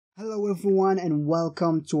Hello everyone and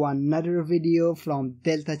welcome to another video from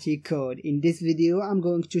Delta T Code. In this video I'm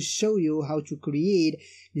going to show you how to create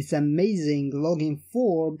this amazing login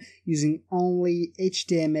form using only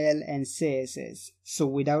HTML and CSS. So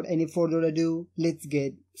without any further ado, let's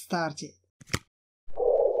get started.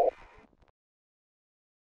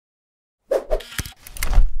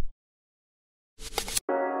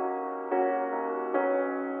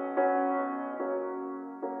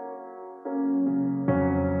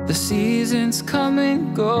 The seasons come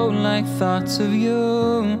and go like thoughts of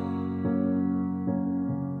you.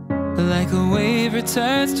 Like a wave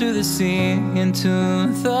returns to the sea into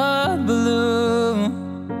the blue.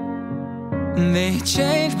 They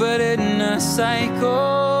change but in a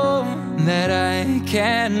cycle that I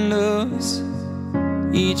can't lose.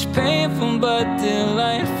 Each painful but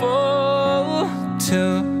delightful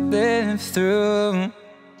to live through.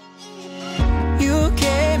 You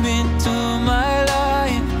came into my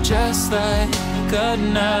life just like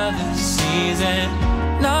another season.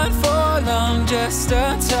 Not for long, just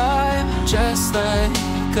a time. Just like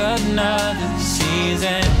another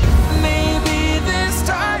season. Maybe this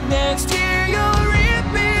time next year you'll reap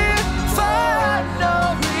me for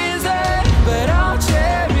no reason. But I'll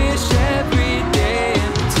cherish every day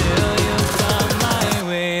until you come my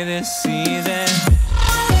way this season.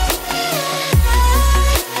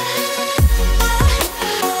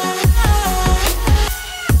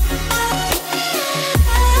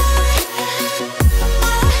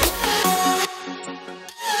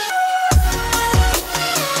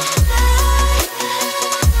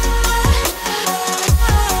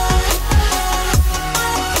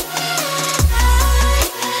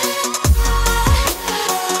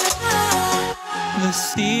 The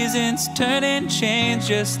seasons turn and change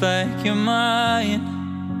just like your mind.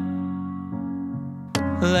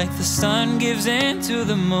 Like the sun gives into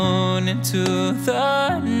the moon, into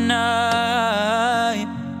the night.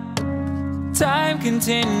 Time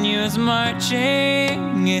continues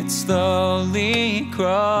marching, it slowly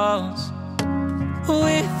crawls.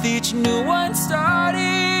 With each new one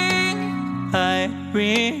starting, I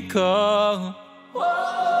recall.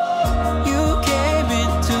 You came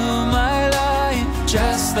into my life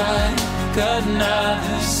just like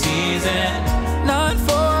another season. Not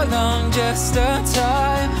for long, just a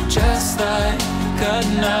time. Just like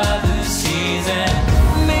another season.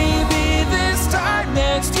 Maybe this time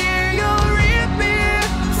next year you'll reap me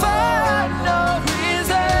for no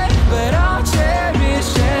reason. But I'll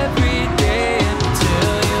cherish every day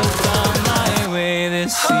until you come my way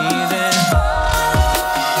this season.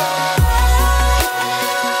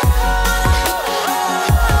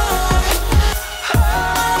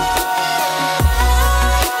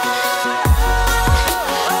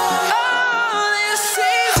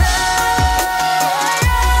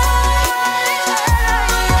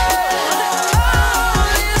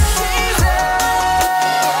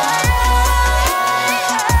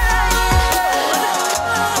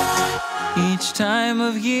 Each time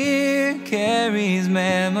of year carries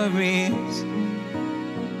memories,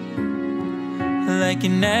 like a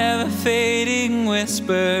never fading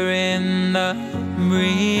whisper in the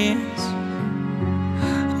breeze.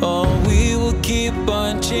 Oh, we will keep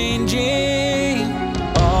on changing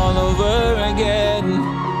all over again.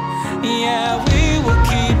 Yeah, we will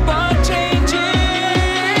keep on changing,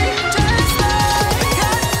 just like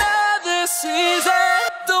another season.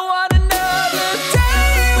 Don't want another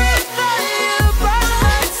day without you by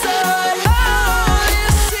my side. Oh,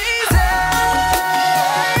 this season.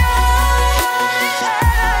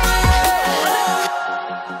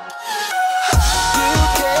 You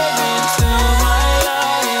came into my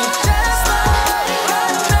life just like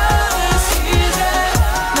another season.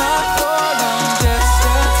 Not for long, just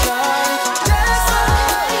a time. Just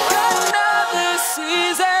like another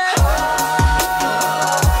season.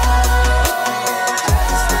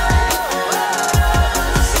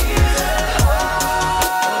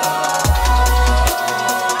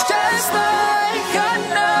 Just like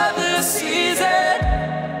another season.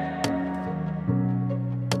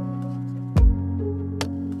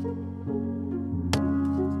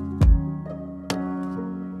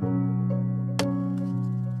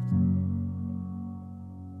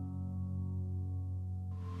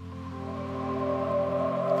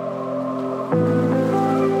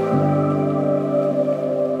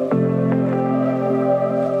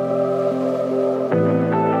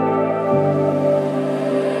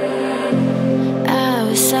 I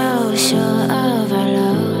was so sure of our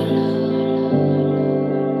love.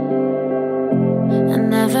 I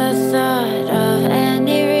never thought of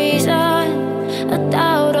any reason, a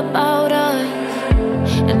doubt about us.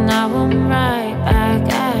 And now I'm right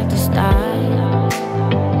back at the start.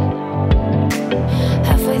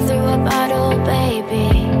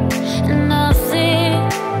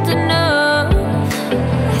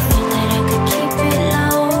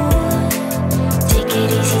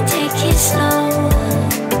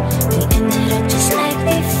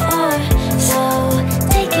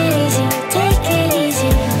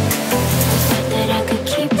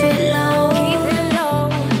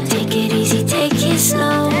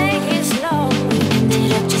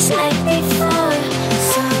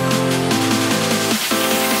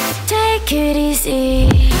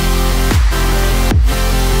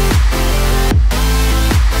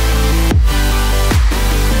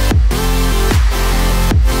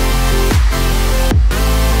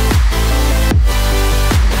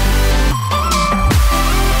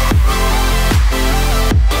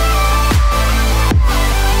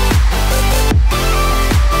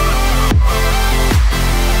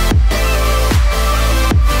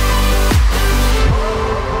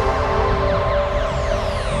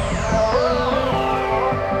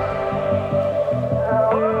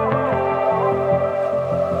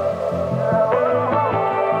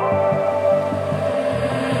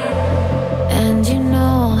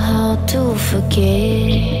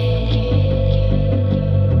 forget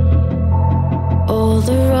all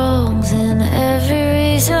the wrongs and every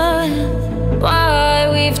reason why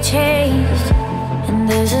we've changed. And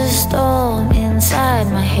there's a storm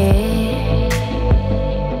inside my head,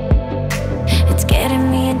 it's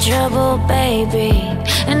getting me in trouble, baby,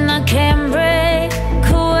 and I can't break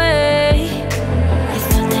away. I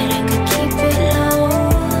thought that I could keep it low,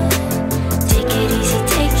 take it easy,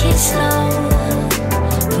 take it slow.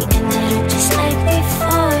 We ended up just like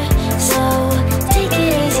before, so take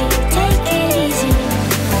it easy, take it easy.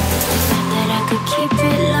 I thought that I could keep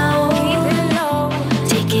it low,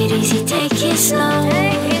 take it easy, take it slow.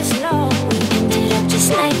 We ended up just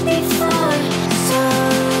like before, so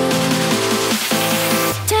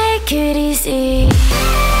take it easy.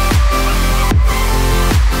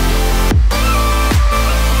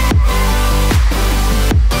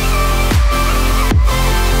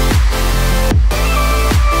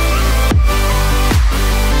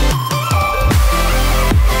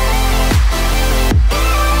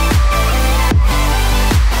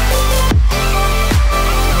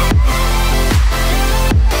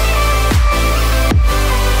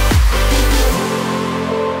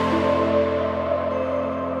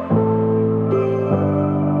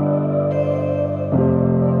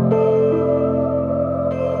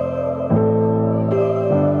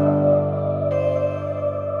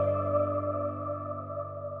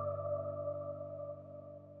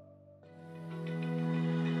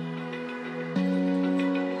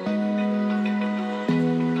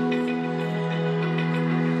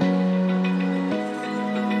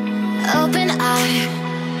 Open eye,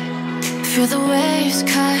 feel the waves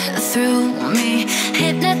cut through me,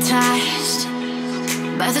 hypnotized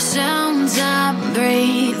by the sounds I'm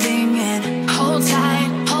breathing in. Hold tight,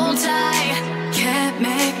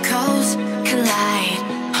 chemicals collide.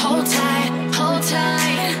 Hold tight, hold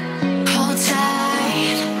tight, hold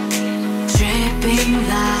tight. Dripping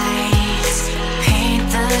lights paint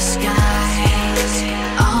the skies,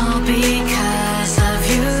 all because of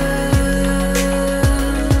you.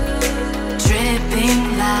 Dripping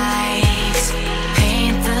lights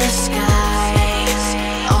paint the skies,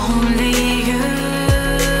 only you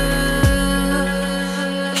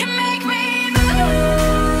can make me move.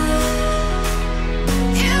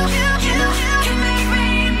 You can make me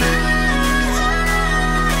move.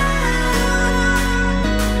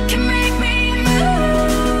 Can make me move.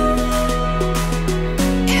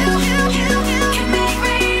 You can make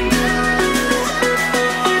me move.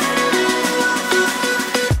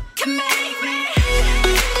 Can make me.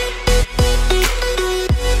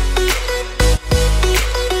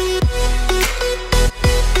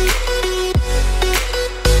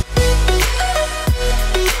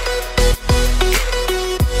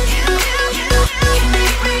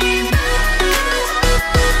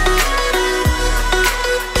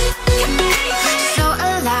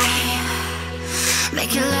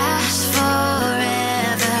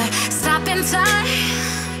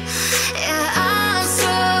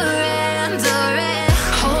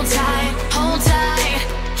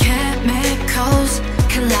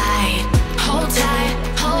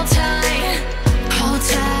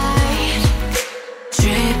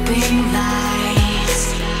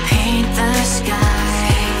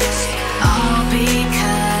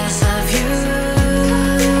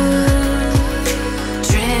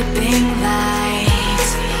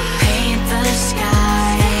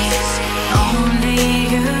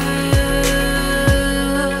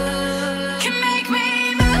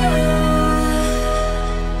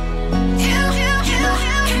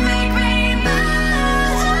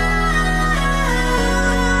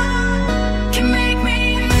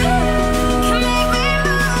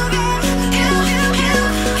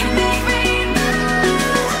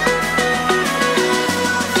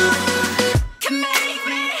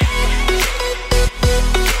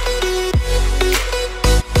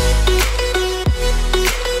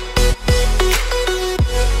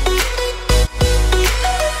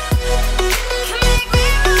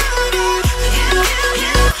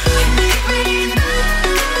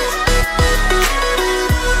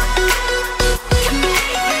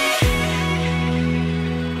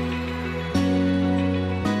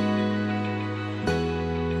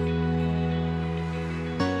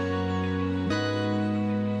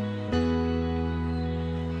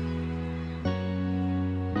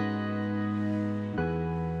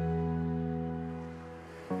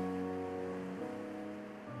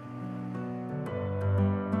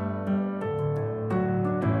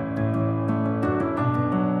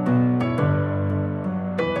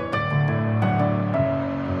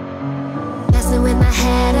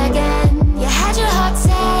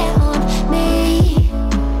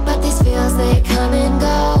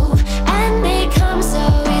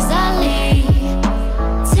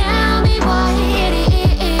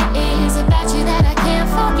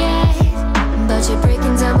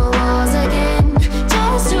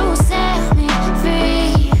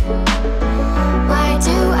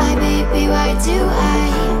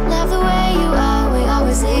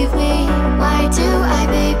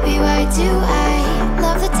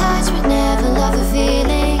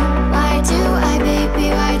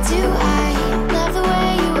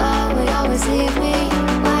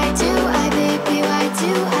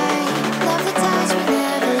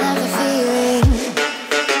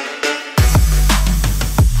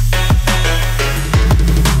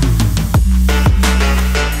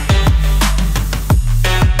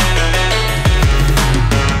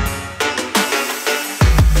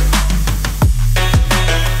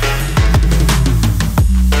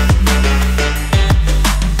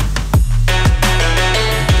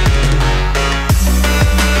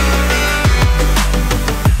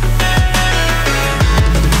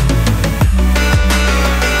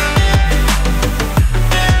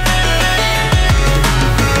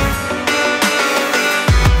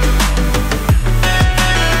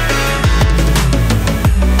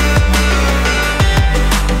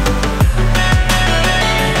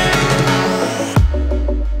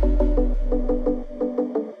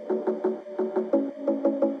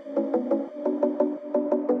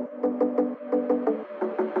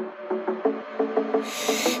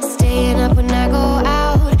 Staying up when I go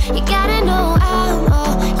out, you gotta know I'm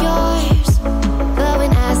all yours. But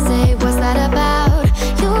when I say what's that about,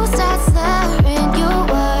 you start slurring your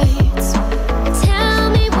words. Tell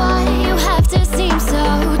me why you have to seem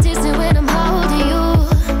so distant when I'm holding you.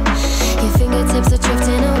 Your fingertips are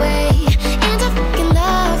drifting away, and I fucking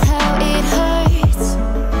love how it hurts.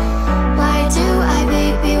 Why do I,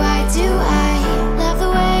 baby, why do I love the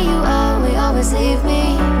way you always leave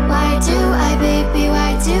me? Why do I, baby,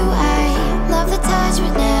 why do I love the touch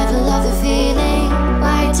but never love the feeling?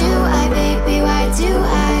 Why do I, baby, why do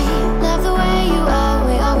I love the way you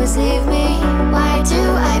always leave me? Why do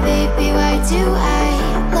I, baby, why do I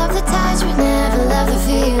love the touch but never love the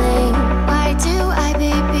feeling? Why do I,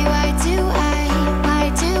 baby, why do I? Why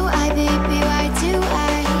do I, baby, why do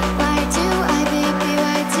I? Why do I, baby,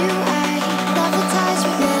 why do I love the touch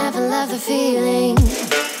but never love the feeling?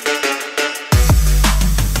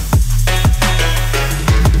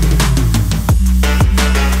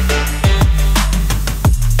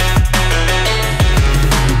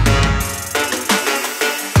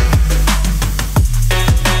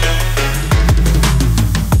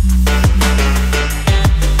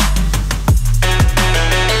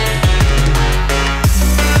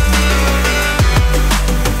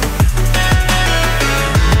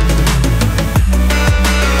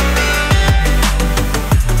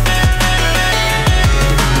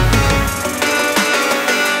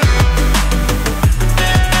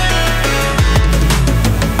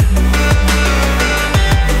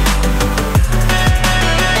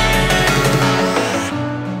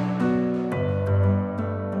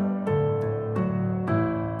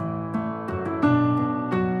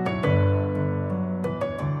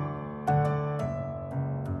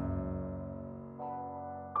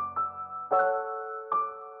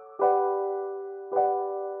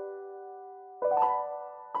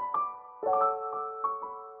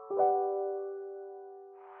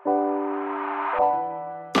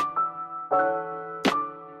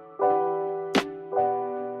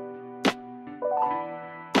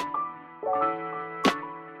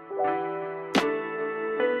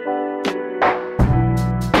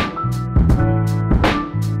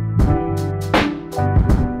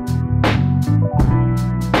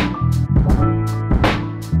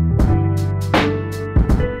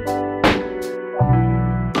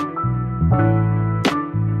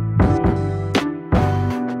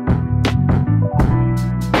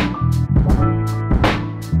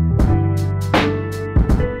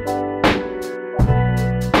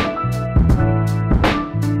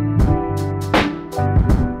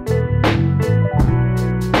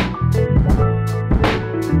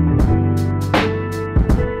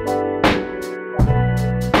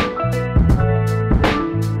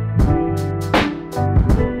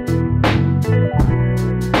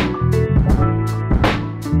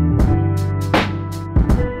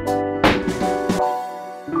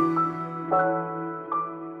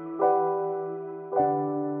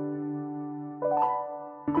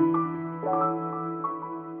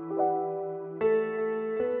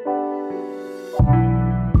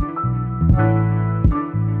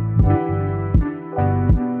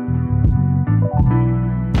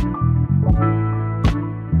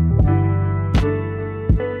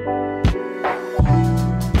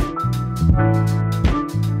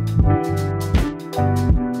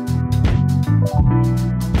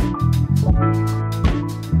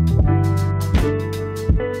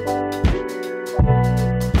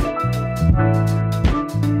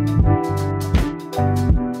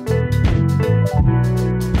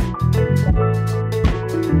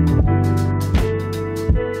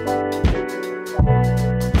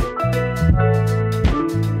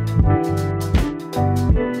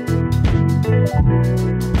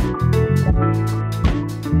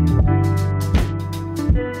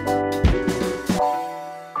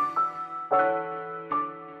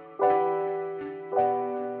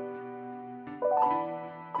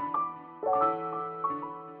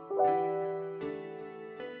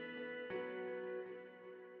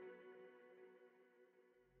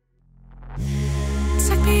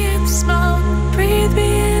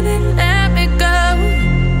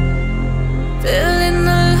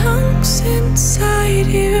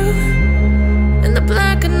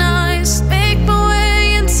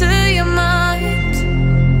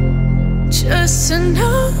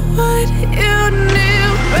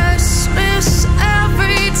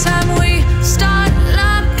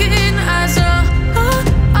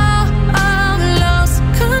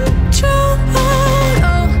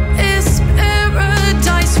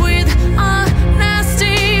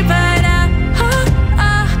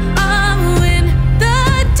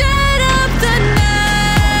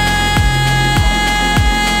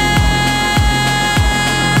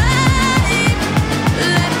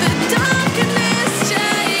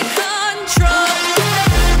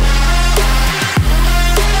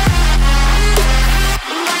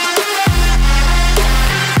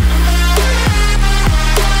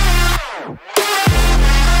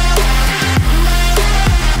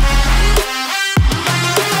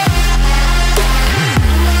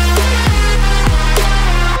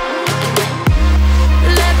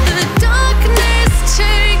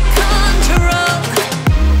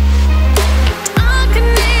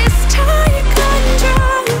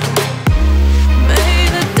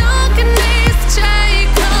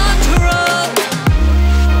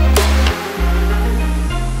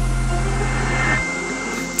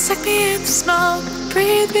 of smoke.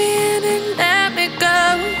 Breathe me in and let me go.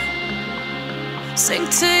 Sink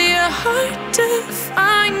to your heart to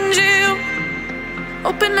find you.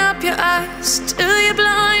 Open up your eyes till you're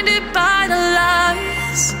blinded by the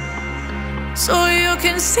lies, so you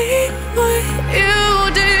can see what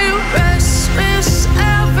you do.